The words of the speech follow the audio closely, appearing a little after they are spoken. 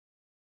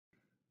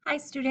Hi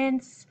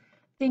students,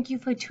 thank you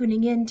for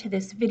tuning in to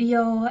this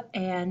video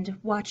and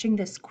watching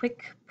this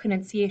quick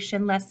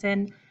pronunciation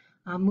lesson.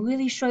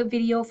 Really short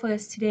video for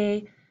us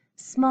today,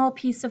 small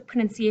piece of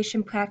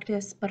pronunciation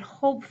practice, but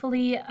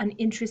hopefully an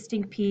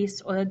interesting piece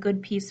or a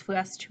good piece for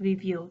us to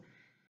review.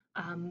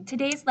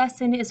 Today's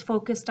lesson is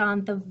focused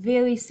on the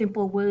very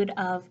simple word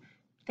of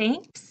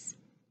thanks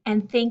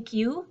and thank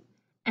you,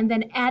 and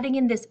then adding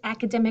in this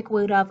academic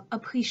word of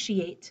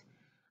appreciate.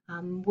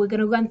 We're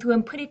going to run through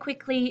them pretty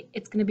quickly.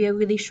 It's going to be a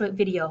really short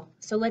video,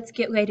 so let's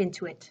get right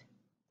into it.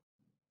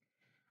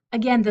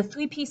 Again, the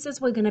three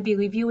pieces we're going to be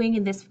reviewing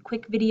in this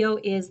quick video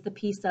is the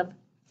piece of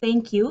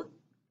thank you,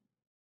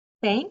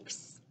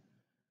 thanks,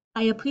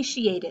 I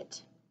appreciate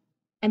it,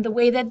 and the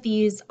way that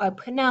these are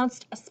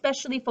pronounced,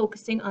 especially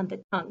focusing on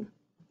the tongue.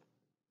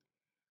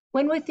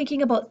 When we're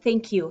thinking about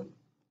thank you,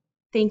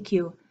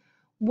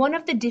 one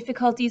of the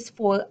difficulties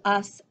for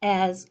us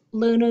as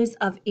learners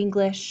of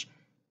English,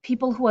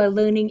 people who are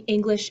learning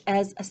English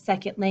as a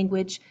second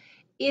language,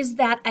 is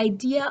that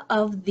idea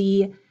of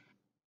the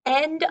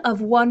end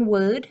of one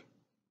word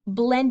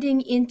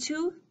blending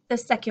into the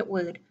second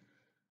word.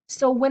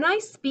 So when I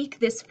speak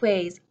this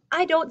phrase,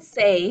 I don't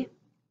say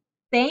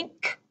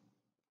thank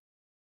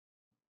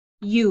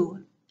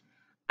you.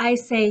 I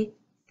say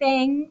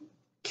thank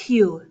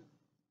you,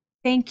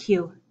 thank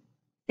you,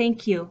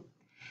 thank you.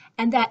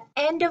 And that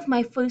end of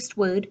my first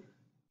word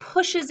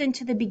pushes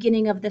into the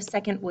beginning of the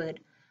second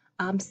word.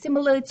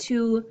 Similar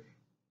to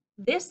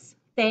this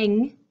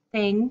thank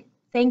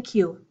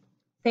you,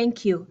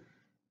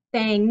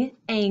 thang,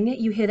 ang,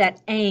 you hear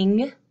that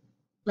ang,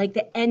 like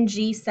the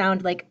ng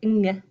sound, like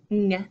ng,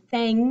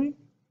 thang,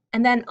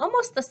 and then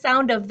almost the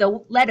sound of the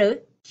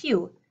letter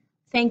Q,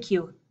 thank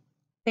you,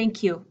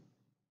 thank you.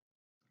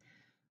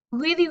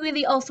 Really,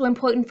 really also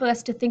important for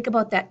us to think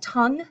about that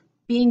tongue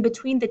being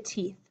between the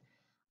teeth.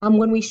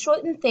 When we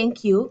shorten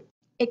thank you,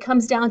 it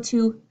comes down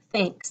to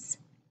thanks,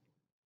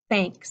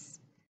 thanks.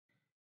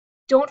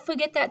 Don't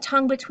forget that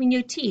tongue between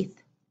your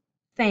teeth.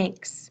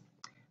 Thanks.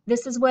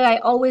 This is where I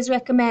always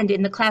recommend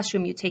in the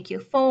classroom you take your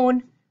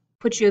phone,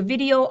 put your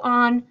video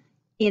on,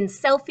 in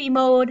selfie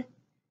mode,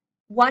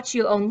 watch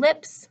your own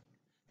lips.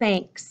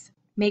 Thanks.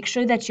 Make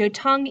sure that your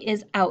tongue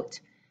is out.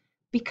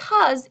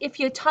 Because if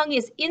your tongue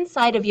is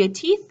inside of your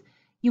teeth,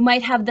 you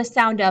might have the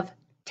sound of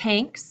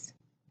tanks,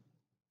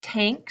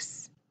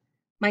 tanks.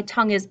 My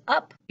tongue is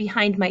up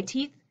behind my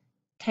teeth,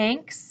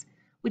 tanks,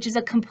 which is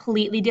a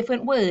completely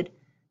different word.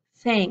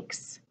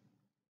 Thanks,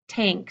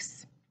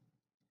 tanks.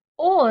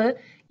 Or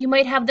you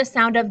might have the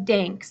sound of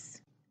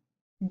danks,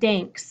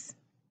 danks,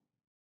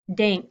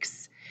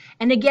 danks.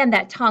 And again,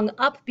 that tongue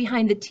up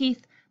behind the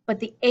teeth,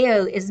 but the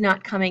air is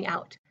not coming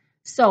out.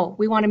 So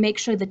we want to make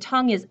sure the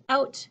tongue is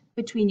out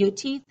between your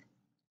teeth.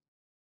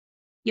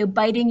 You're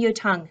biting your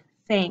tongue,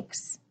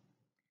 thanks.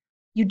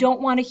 You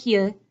don't want to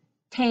hear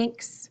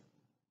tanks.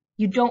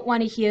 You don't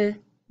want to hear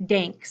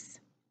danks.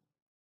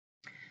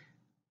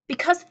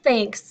 Because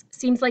thanks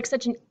seems like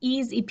such an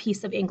easy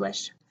piece of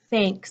English,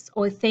 thanks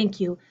or thank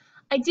you,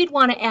 I did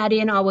want to add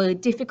in our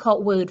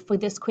difficult word for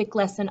this quick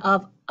lesson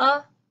of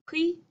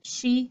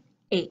appreciate.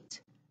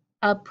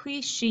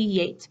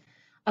 Appreciate.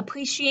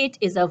 Appreciate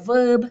is a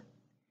verb.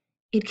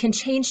 It can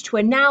change to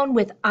a noun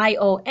with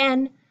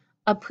ION,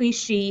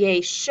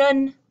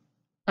 appreciation,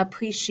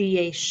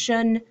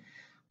 appreciation.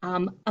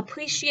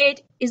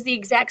 Appreciate is the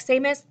exact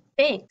same as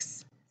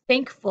thanks,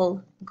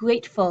 thankful,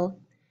 grateful.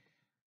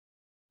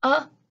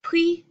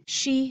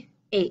 Appreciate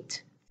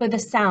for the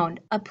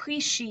sound,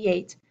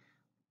 appreciate.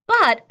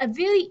 But a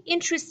very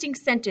interesting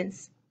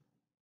sentence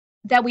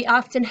that we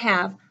often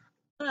have,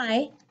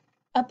 I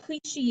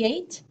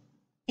appreciate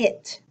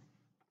it.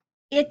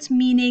 It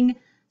meaning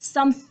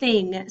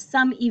something,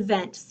 some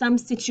event, some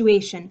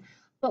situation.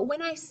 But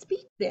when I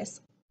speak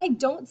this, I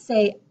don't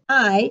say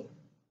I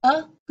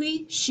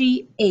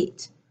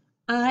appreciate.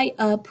 I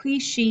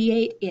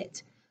appreciate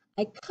it.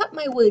 I cut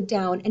my word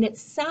down and it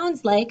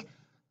sounds like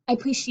I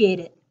appreciate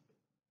it.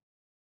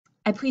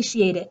 I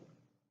appreciate it.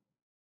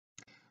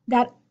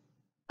 That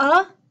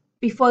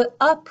before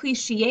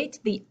appreciate,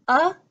 the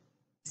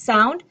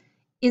sound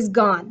is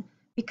gone.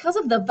 Because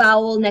of the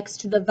vowel next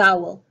to the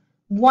vowel,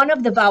 one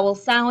of the vowel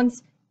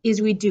sounds is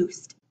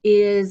reduced,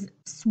 is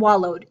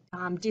swallowed,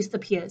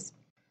 disappears.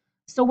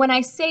 So when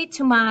I say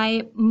to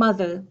my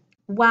mother,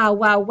 wow,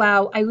 wow,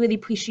 wow, I really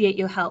appreciate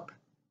your help.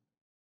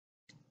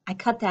 I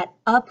cut that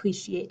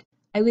appreciate.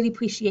 I really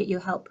appreciate your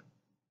help.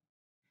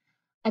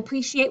 I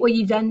appreciate what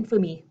you've done for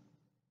me.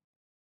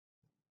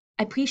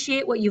 I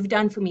appreciate what you've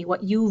done for me,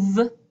 what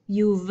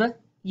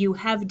you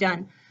have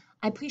done.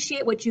 I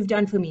appreciate what you've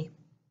done for me.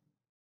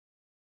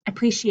 I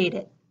appreciate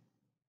it.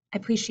 I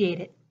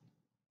appreciate it.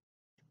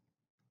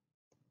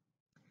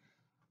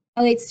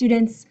 All right,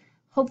 students,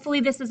 hopefully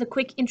this is a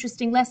quick,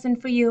 interesting lesson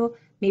for you.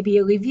 Maybe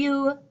a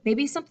review,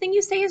 maybe something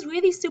you say is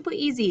really super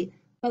easy.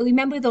 But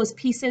remember those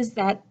pieces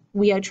that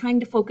we are trying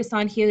to focus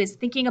on here is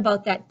thinking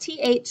about that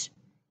TH,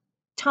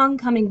 tongue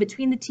coming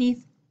between the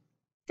teeth,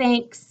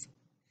 thanks,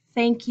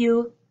 thank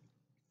you.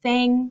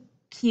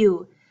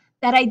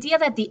 That idea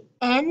that the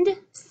end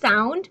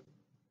sound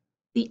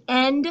The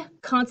end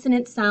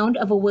consonant sound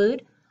of a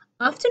word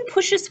often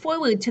pushes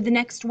forward to the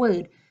next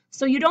word.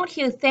 So you don't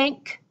hear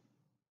thank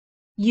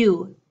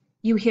you.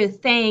 You hear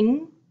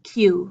thank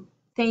you,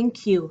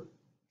 thank you,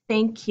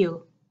 thank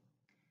you.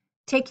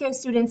 Take care,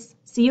 students.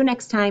 See you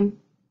next time.